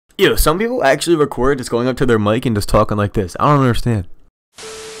Yo, some people actually record just going up to their mic and just talking like this. I don't understand.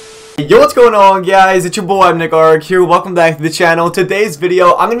 Yo, what's going on, guys? It's your boy imnickarg here. Welcome back to the channel. Today's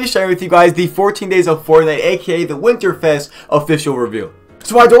video, I'm going to be sharing with you guys the 14 days of Fortnite, aka the Winterfest official review.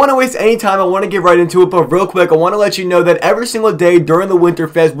 So I don't want to waste any time, I want to get right into it, but real quick, I want to let you know that every single day during the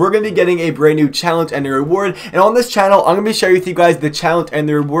Winterfest, we're going to be getting a brand new challenge and a reward, and on this channel, I'm going to be sharing with you guys the challenge and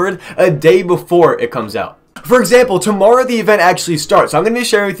the reward a day before it comes out. For example, tomorrow the event actually starts, so I'm going to be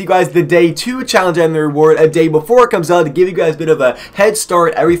sharing with you guys the day 2 challenge and the reward a day before it comes out to give you guys a bit of a head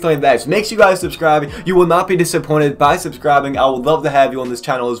start, everything like that. So make sure you guys subscribe. You will not be disappointed by subscribing. I would love to have you on this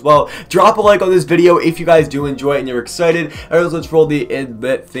channel as well. Drop a like on this video if you guys do enjoy it and you're excited. Alright, let's roll the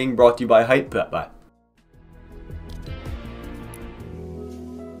in-bit thing brought to you by Hype. Bye.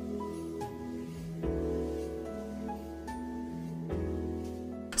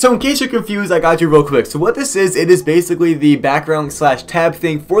 So in case you're confused, I got you real quick. So what this is, it is basically the background slash tab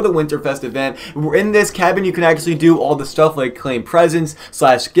thing for the Winterfest event. In this cabin, you can actually do all the stuff like claim presents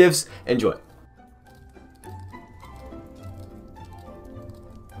slash gifts. Enjoy.